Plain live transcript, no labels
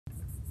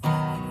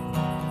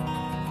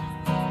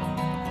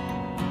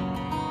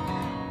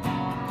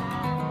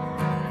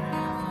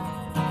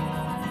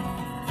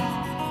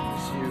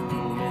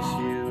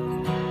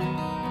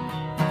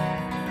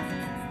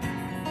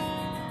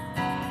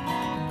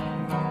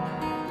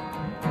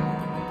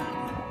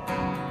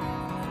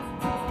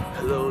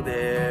Hello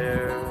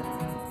there,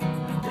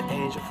 the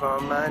angel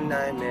from my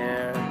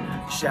nightmare,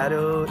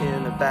 shadow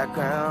in the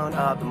background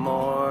of the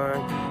morgue,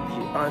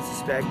 the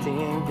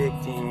unsuspecting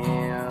victim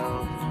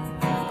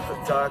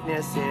of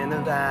darkness in the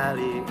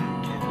valley.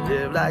 Can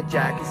live like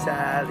Jack and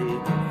Sally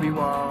if we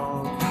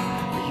want,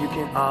 but you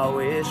can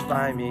always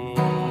find me.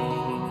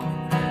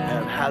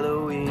 Have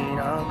Halloween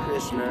on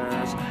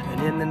Christmas,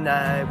 and in the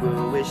night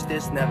we'll wish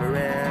this never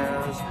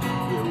ends.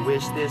 We'll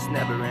wish this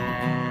never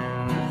ends.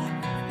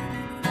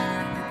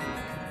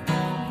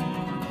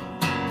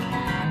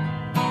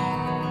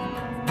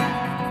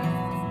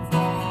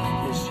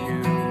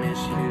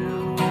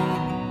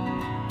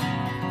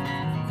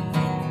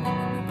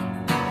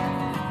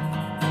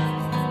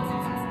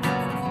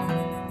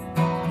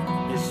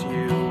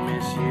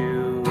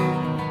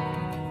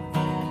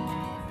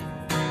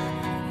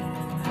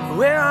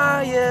 Where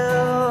are you?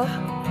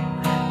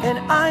 And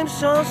I'm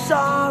so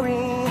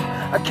sorry.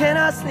 I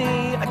cannot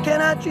sleep, I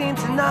cannot dream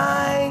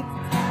tonight.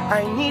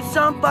 I need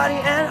somebody,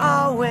 and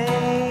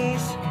always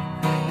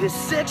this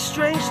sick,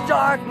 strange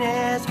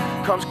darkness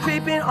comes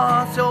creeping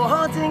on, so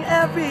haunting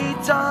every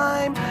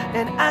time.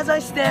 And as I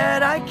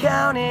stared, I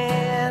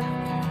counted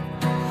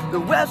the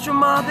webs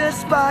from all the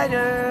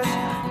spiders,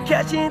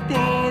 catching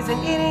things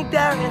and eating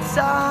their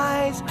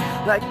insides,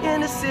 like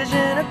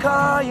indecision to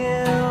call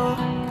you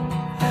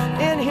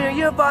and hear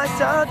your voice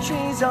of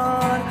trees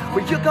on.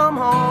 Will you come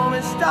home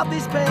and stop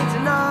this pain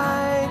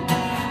tonight?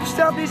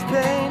 Stop this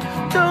pain,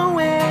 don't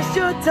waste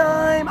your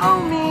time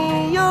on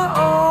me. You're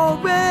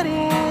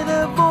already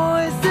the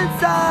voice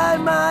inside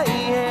my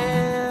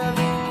head.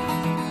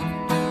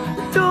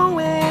 Don't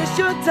waste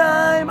your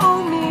time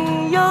on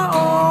me. You're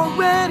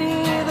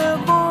already the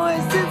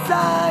voice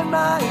inside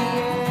my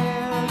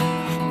head.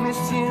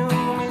 Miss you,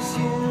 miss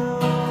you.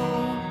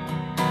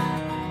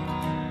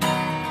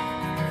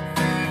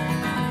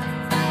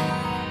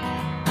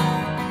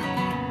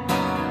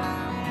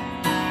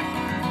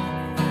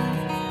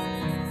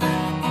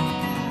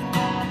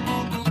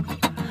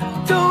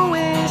 Don't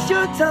waste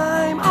your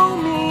time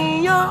on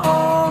me. You're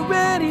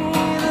already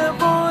the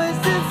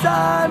voice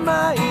inside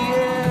my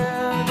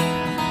head.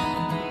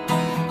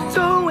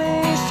 Don't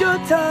waste your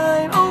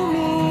time on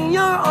me.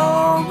 You're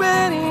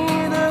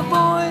already the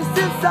voice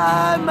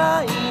inside my